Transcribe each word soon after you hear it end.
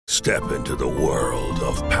Step into the world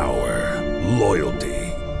of power, loyalty,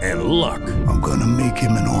 and luck. I'm gonna make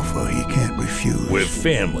him an offer he can't refuse. With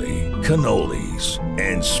family, cannolis,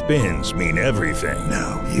 and spins mean everything.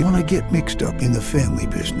 Now, you wanna get mixed up in the family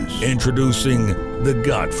business. Introducing The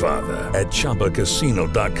Godfather at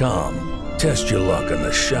ChumbaCasino.com. Test your luck in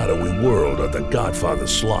the shadowy world of The Godfather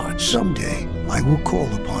slot. Someday, I will call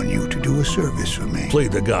upon you to do a service for me. Play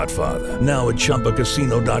The Godfather, now at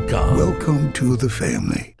ChumbaCasino.com. Welcome to the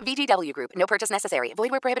family. VGW Group. No purchase necessary. Void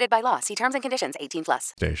where prohibited by law. See terms and conditions. 18+.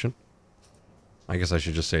 Station. I guess I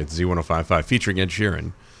should just say it's Z1055 featuring Ed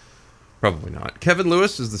Sheeran. Probably not. Kevin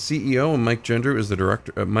Lewis is the CEO and Mike Gendreau is the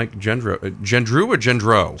director. Mike Gendreau. Gendreau or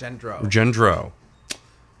Gendreau? Gendreau.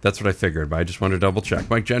 That's what I figured, but I just wanted to double check.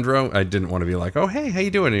 Mike Gendreau, I didn't want to be like, oh, hey, how you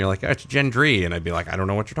doing? And you're like, oh, it's Gendry. And I'd be like, I don't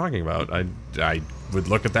know what you're talking about. I would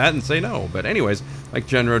look at that and say no. But anyways, Mike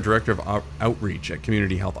Gendreau, Director of Outreach at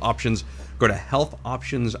Community Health Options. Go to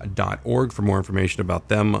healthoptions.org for more information about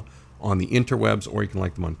them on the interwebs, or you can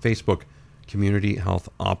like them on Facebook. Community Health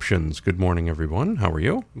Options. Good morning, everyone. How are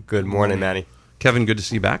you? Good morning, Matty. Kevin, good to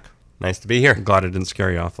see you back. Nice to be here. Glad I didn't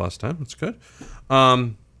scare you off last time. That's good.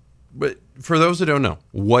 But for those who don't know,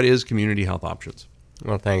 what is Community Health Options?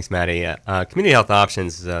 Well, thanks, Matty. Community Health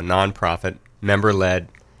Options is a nonprofit, member-led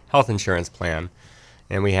health insurance plan,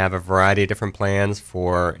 and we have a variety of different plans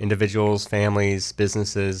for individuals, families,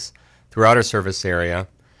 businesses throughout our service area.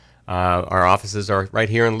 Our offices are right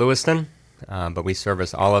here in Lewiston, but we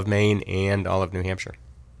service all of Maine and all of New Hampshire.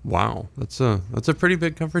 Wow, that's a pretty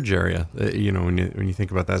big coverage area. When you think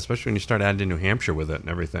about that, especially when you start adding New Hampshire with it and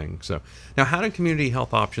everything. So now, how did Community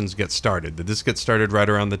Health Options get started? Did this get started right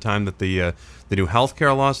around the time that the new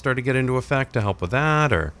healthcare laws started to get into effect to help with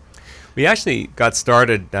that, or? We actually got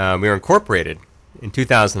started. We were incorporated in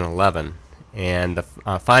 2011, and the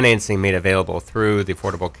financing made available through the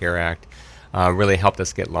Affordable Care Act really helped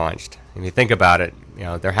us get launched. If you think about it,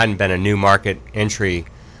 there hadn't been a new market entry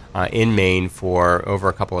in Maine for over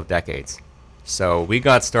a couple of decades. So we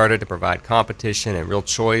got started to provide competition and real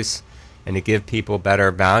choice and to give people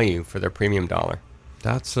better value for their premium dollar.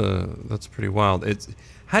 That's pretty wild.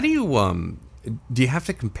 How do you have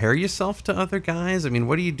to compare yourself to other guys? I mean,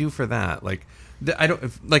 what do you do for that?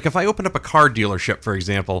 If I open up a car dealership, for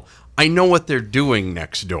example, I know what they're doing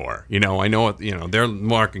next door. I know what, they're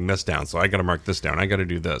marking this down, so I got to mark this down. I got to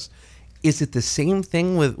do this. Is it the same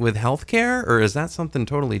thing with healthcare, or is that something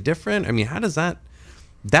totally different? I mean, how does that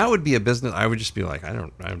would be a business? I would just be like, I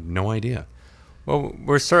have no idea. Well,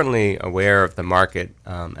 we're certainly aware of the market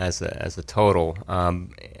as a total,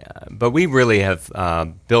 but we really have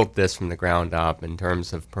built this from the ground up in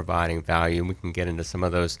terms of providing value. We can get into some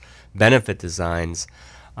of those benefit designs,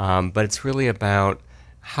 but it's really about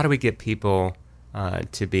how do we get people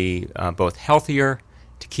to be both healthier,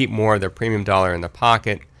 to keep more of their premium dollar in their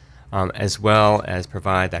pocket, as well as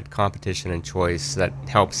provide that competition and choice that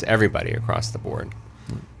helps everybody across the board.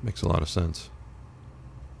 Makes a lot of sense.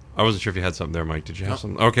 I wasn't sure if you had something there, Mike. Did you have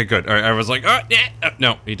something? Okay, good. All right, I was like, oh, yeah.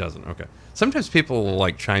 No, he doesn't. Okay. Sometimes people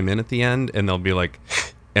will chime in at the end, and they'll be like,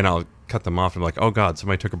 and I'll cut them off and be like, oh, God,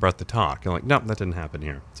 somebody took a breath to talk. And I'm like, no, that didn't happen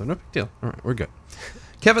here. So no big deal. All right, we're good.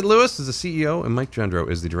 Kevin Lewis is the CEO, and Mike Gendreau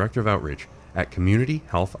is the Director of Outreach at Community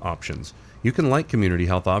Health Options. You can like Community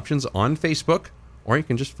Health Options on Facebook, or you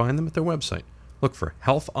can just find them at their website. Look for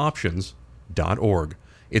healthoptions.org.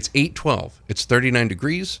 It's 8:12. It's 39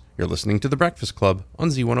 degrees. You're listening to The Breakfast Club on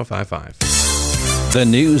Z1055. The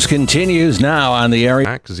news continues now on the area.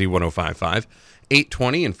 Z1055.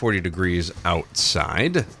 8:20 and 40 degrees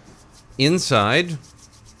outside. Inside,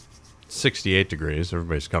 68 degrees.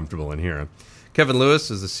 Everybody's comfortable in here. Kevin Lewis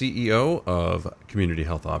is the CEO of Community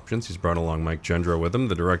Health Options. He's brought along Mike Gendreau with him,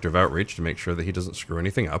 the Director of Outreach, to make sure that he doesn't screw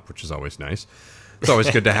anything up, which is always nice. It's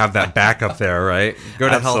always good to have that backup there, right? Go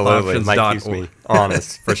to healthoptions.org. Mike keeps me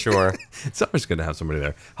honest, for sure. It's always good to have somebody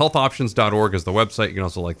there. Healthoptions.org is the website. You can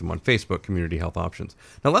also like them on Facebook, Community Health Options.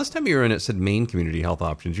 Now, last time you were in, it said Maine Community Health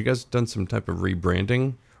Options. You guys done some type of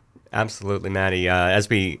rebranding? Absolutely, Matty. As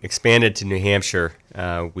we expanded to New Hampshire,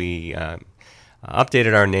 we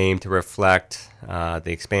updated our name to reflect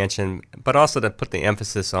the expansion, but also to put the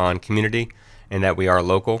emphasis on community and that we are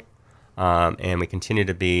local. And we continue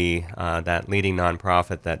to be that leading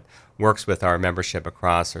nonprofit that works with our membership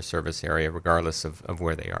across our service area, regardless of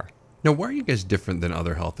where they are. Now, why are you guys different than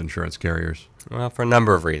other health insurance carriers? Well, for a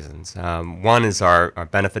number of reasons. One is our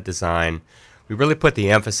benefit design. We really put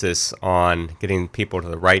the emphasis on getting people to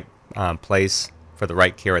the right place for the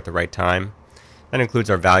right care at the right time. That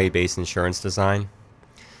includes our value-based insurance design,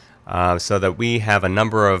 so that we have a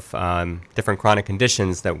number of different chronic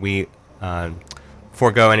conditions that we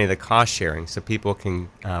forego any of the cost sharing, so people can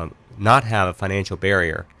not have a financial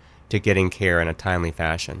barrier to getting care in a timely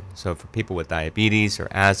fashion. So for people with diabetes or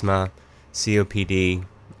asthma, COPD,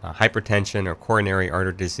 hypertension, or coronary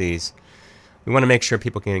artery disease, we want to make sure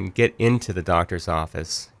people can get into the doctor's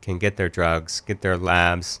office, can get their drugs, get their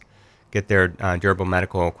labs, get their durable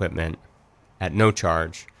medical equipment at no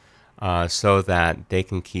charge, so that they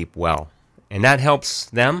can keep well. And that helps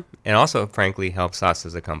them, and also, frankly, helps us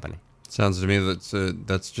as a company. Sounds to me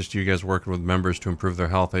that's just you guys working with members to improve their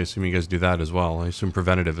health. I assume you guys do that as well. I assume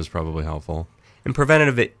preventative is probably helpful. And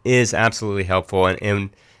preventative it is absolutely helpful. And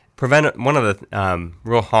one of the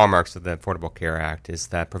real hallmarks of the Affordable Care Act is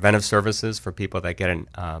that preventive services for people that get an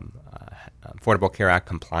Affordable Care Act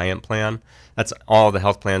compliant plan, that's all the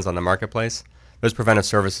health plans on the marketplace, those preventive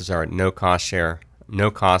services are at no cost share,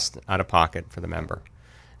 no cost out of pocket for the member.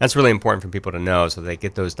 That's really important for people to know, so they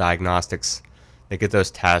get those diagnostics, they get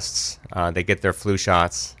those tests, they get their flu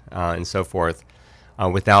shots, and so forth,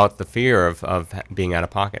 without the fear of being out of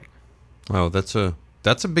pocket. Oh, that's a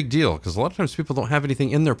big deal, because a lot of times people don't have anything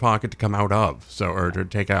in their pocket to come out of, or to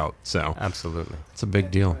take out. So absolutely, it's a big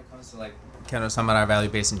deal. When it comes to kind of some of our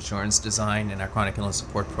value-based insurance design and our chronic illness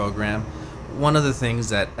support program, one of the things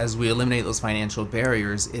that as we eliminate those financial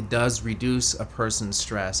barriers, it does reduce a person's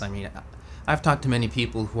stress. I mean, I've talked to many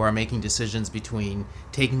people who are making decisions between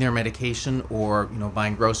taking their medication or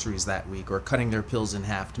buying groceries that week or cutting their pills in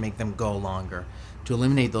half to make them go longer. To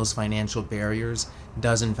eliminate those financial barriers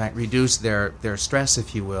does in fact reduce their stress,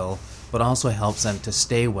 if you will, but also helps them to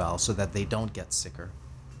stay well so that they don't get sicker.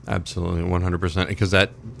 Absolutely, 100%, because that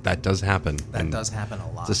does happen. That does happen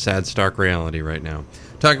a lot. It's a sad, stark reality right now.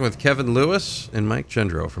 Talking with Kevin Lewis and Mike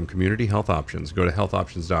Gendreau from Community Health Options. Go to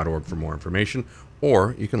healthoptions.org for more information,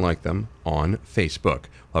 or you can like them on Facebook.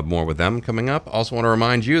 We'll have more with them coming up. Also want to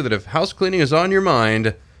remind you that if house cleaning is on your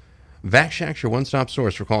mind, Vac Shack's your one-stop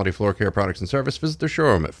source for quality floor care products and service. Visit their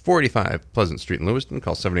showroom at 45 Pleasant Street in Lewiston.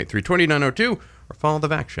 Call 783-2902 or follow the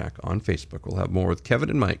Vac Shack on Facebook. We'll have more with Kevin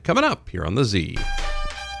and Mike coming up here on The Z.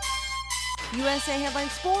 USA Headline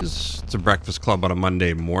Sports. It's a breakfast club on a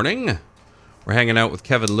Monday morning. We're hanging out with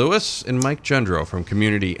Kevin Lewis and Mike Gendreau from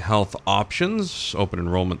Community Health Options. Open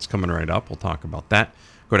enrollment's coming right up. We'll talk about that.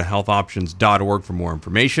 Go to healthoptions.org for more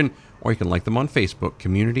information, or you can like them on Facebook,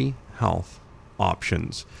 Community Health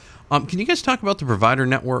Options. Can you guys talk about the provider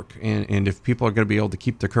network and if people are going to be able to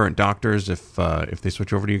keep their current doctors if they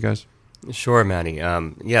switch over to you guys? Sure, Matty.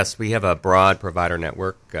 Yes, we have a broad provider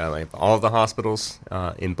network. We have all of the hospitals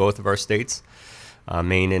in both of our states,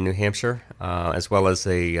 Maine and New Hampshire, as well as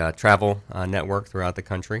a travel network throughout the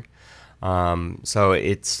country. So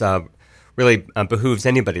it's really behooves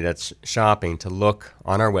anybody that's shopping to look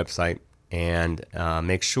on our website and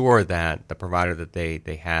make sure that the provider that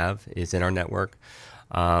they have is in our network.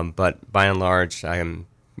 But by and large, I am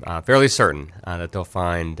fairly certain that they'll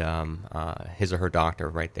find his or her doctor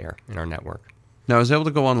right there in our network. Now, I was able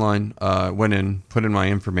to go online, went in, put in my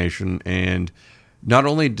information, and not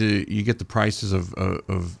only do you get the prices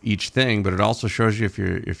of each thing, but it also shows you if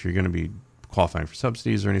you're going to be qualifying for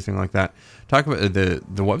subsidies or anything like that. Talk about the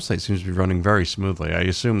website seems to be running very smoothly. I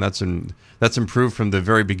assume that's improved from the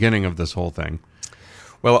very beginning of this whole thing.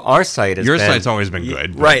 Well, our site has Your site's always been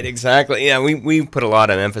good. Right, exactly. Yeah, we put a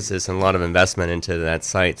lot of emphasis and a lot of investment into that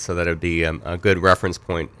site so that it would be a good reference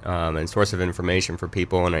point and source of information for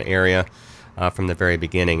people in an area from the very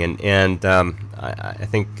beginning. And I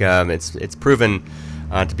think it's proven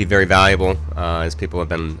to be very valuable as people have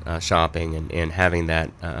been shopping and having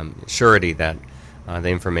that surety that the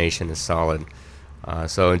information is solid.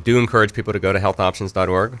 So I do encourage people to go to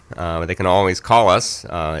healthoptions.org. They can always call us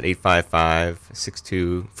at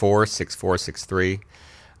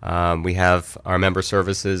 855-624-6463. We have our member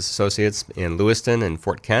services associates in Lewiston and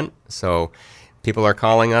Fort Kent. So people are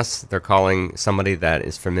calling us. They're calling somebody that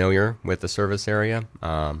is familiar with the service area.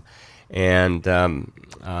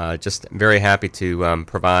 Just very happy to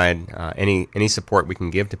provide any support we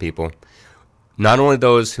can give to people. Not only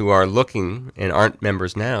those who are looking and aren't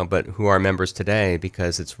members now, but who are members today,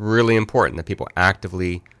 because it's really important that people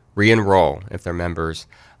actively re-enroll if they're members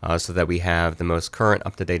so that we have the most current,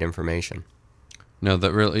 up-to-date information. No,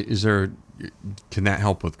 that really can that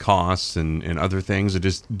help with costs and other things? Or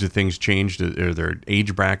do things change? Are there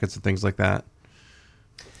age brackets and things like that?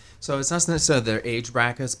 So it's not necessarily their age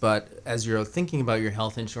brackets, but as you're thinking about your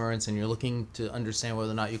health insurance and you're looking to understand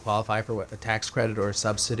whether or not you qualify for a tax credit or a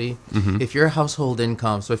subsidy, if your household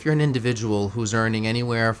income, so if you're an individual who's earning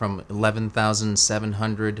anywhere from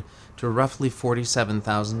 $11,700 to roughly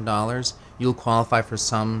 $47,000, you'll qualify for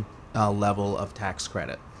some level of tax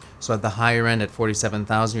credit. So at the higher end, at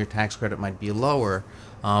 $47,000, your tax credit might be lower,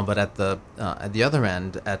 But at the other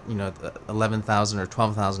end, at $11,000 or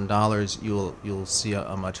 $12,000, you'll see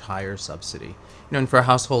a much higher subsidy. And for a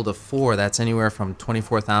household of four, that's anywhere from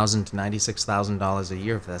 $24,000 to $96,000 a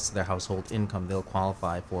year. If that's their household income, they'll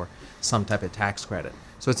qualify for some type of tax credit.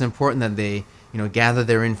 So it's important that they gather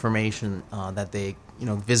their information, that they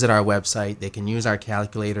visit our website. They can use our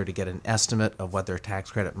calculator to get an estimate of what their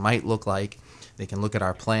tax credit might look like. They can look at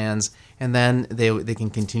our plans, and then they can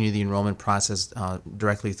continue the enrollment process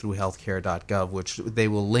directly through healthcare.gov, which they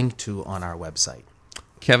will link to on our website.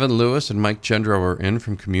 Kevin Lewis and Mike Gendreau are in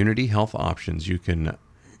from Community Health Options. You can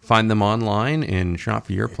find them online and shop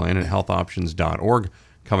for your plan at healthoptions.org.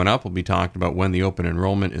 Coming up, we'll be talking about when the open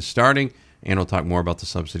enrollment is starting, and we'll talk more about the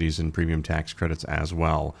subsidies and premium tax credits as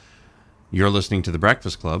well. You're listening to The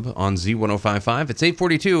Breakfast Club on Z1055. It's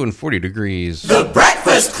 8:42 and 40 degrees. The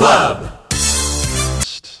Breakfast Club!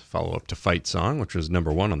 Follow-up to Fight Song, which was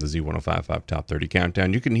number one on the Z1055 Top 30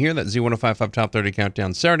 Countdown. You can hear that Z1055 Top 30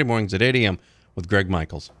 Countdown Saturday mornings at 8 a.m. with Greg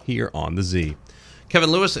Michaels here on the Z.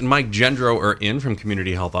 Kevin Lewis and Mike Gendreau are in from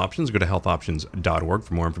Community Health Options. Go to healthoptions.org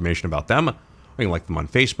for more information about them. Or you can like them on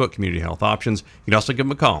Facebook, Community Health Options. You can also give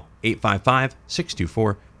them a call,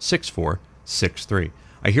 855-624-6463.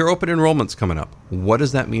 I hear open enrollment's coming up. What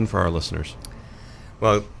does that mean for our listeners?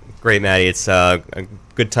 Well, great, Maddie. It's a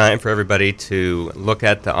good time for everybody to look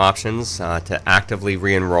at the options to actively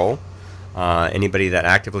re-enroll. Anybody that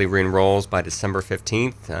actively re-enrolls by December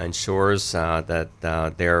 15th ensures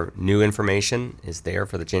that their new information is there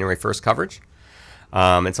for the January 1st coverage.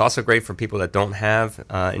 It's also great for people that don't have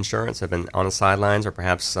insurance, have been on the sidelines, or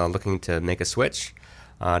perhaps looking to make a switch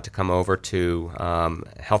to come over to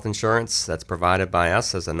health insurance that's provided by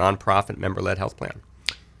us as a nonprofit member-led health plan.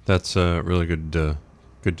 That's really good to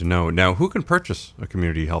know. Now, who can purchase a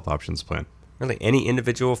Community Health Options plan? Really, any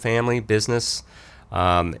individual, family, business,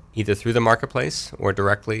 either through the marketplace or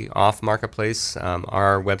directly off marketplace.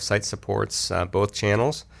 Our website supports both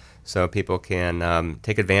channels, so people can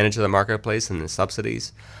take advantage of the marketplace and the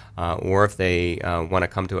subsidies, or if they want to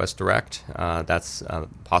come to us direct, that's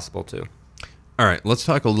possible too. All right, let's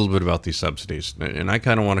talk a little bit about these subsidies. And I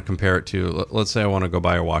kind of want to compare it to, let's say I want to go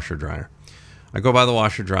buy a washer dryer. I go buy the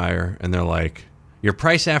washer dryer, and they're like, your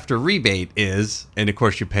price after rebate is, and of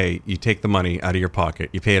course you take the money out of your pocket,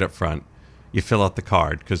 you pay it up front, you fill out the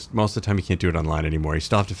card, because most of the time you can't do it online anymore. You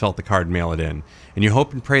still have to fill out the card and mail it in. And you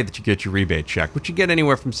hope and pray that you get your rebate check, which you get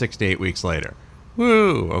anywhere from 6 to 8 weeks later.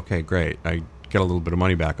 Woo, okay, great. I get a little bit of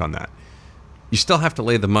money back on that. You still have to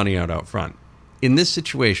lay the money out front. In this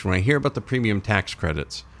situation, when I hear about the premium tax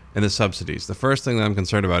credits and the subsidies, the first thing that I'm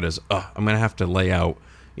concerned about is, I'm going to have to lay out,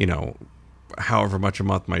 however much a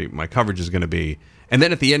month my coverage is going to be. And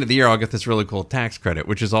then at the end of the year, I'll get this really cool tax credit,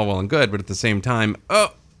 which is all well and good. But at the same time, I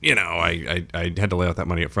had to lay out that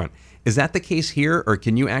money up front. Is that the case here, or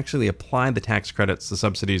can you actually apply the tax credits, the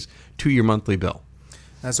subsidies, to your monthly bill?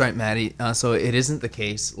 That's right, Maddie. So it isn't the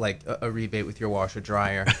case like a rebate with your washer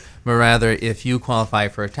dryer, but rather if you qualify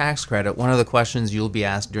for a tax credit, one of the questions you'll be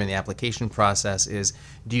asked during the application process is,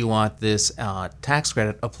 do you want this tax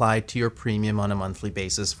credit applied to your premium on a monthly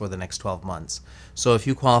basis for the next 12 months? So if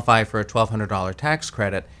you qualify for a $1,200 tax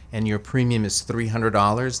credit and your premium is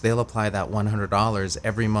 $300, they'll apply that $100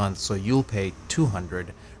 every month, so you'll pay $200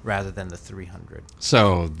 rather than the $300.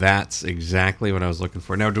 So that's exactly what I was looking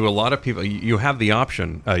for. Now, do a lot of people, you have the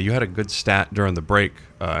option, you had a good stat during the break,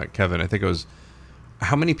 Kevin, I think it was,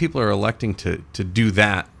 how many people are electing to do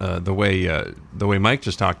that the way Mike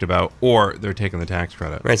just talked about, or they're taking the tax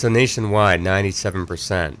credit? Right, so nationwide,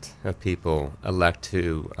 97% of people elect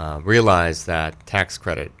to realize that tax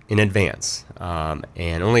credit in advance,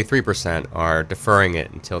 and only 3% are deferring it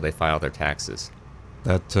until they file their taxes.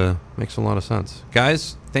 That makes a lot of sense.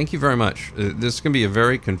 Guys, thank you very much. This is going to be a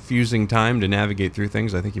very confusing time to navigate through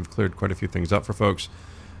things. I think you've cleared quite a few things up for folks.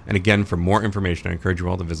 And again, for more information, I encourage you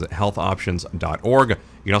all to visit healthoptions.org. You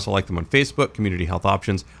can also like them on Facebook, Community Health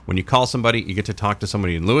Options. When you call somebody, you get to talk to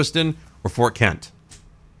somebody in Lewiston or Fort Kent.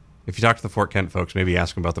 If you talk to the Fort Kent folks, maybe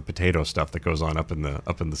ask them about the potato stuff that goes on up in the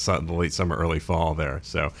late summer, early fall there.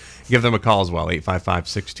 So give them a call as well,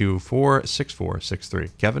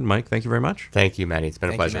 855-624-6463. Kevin, Mike, thank you very much. Thank you, Maddie. It's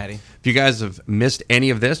been a pleasure. Maddie. If you guys have missed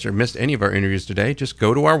any of this or missed any of our interviews today, just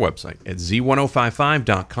go to our website at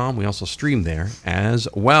z1055.com. We also stream there as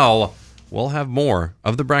well. We'll have more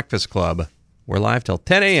of The Breakfast Club. We're live till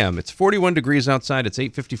 10 a.m. It's 41 degrees outside. It's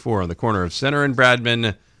 8:54 on the corner of Center and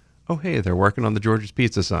Bradman. Oh, hey, they're working on the George's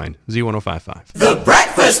Pizza sign. Z1055. The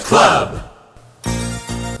Breakfast Club.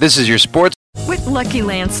 This is your sports. With Lucky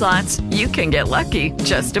Land Slots, you can get lucky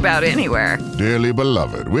just about anywhere. Dearly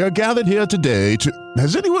beloved, we are gathered here today to...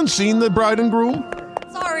 Has anyone seen the bride and groom?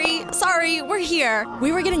 Sorry, we're here.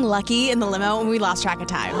 We were getting lucky in the limo and we lost track of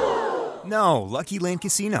time. No, Lucky Land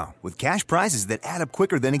Casino, with cash prizes that add up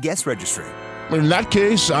quicker than a guest registry. In that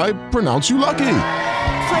case, I pronounce you lucky.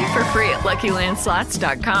 Play for free at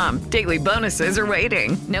LuckyLandSlots.com. Daily bonuses are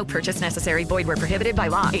waiting. No purchase necessary. Void where prohibited by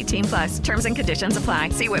law. 18+. Terms and conditions apply.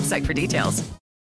 See website for details.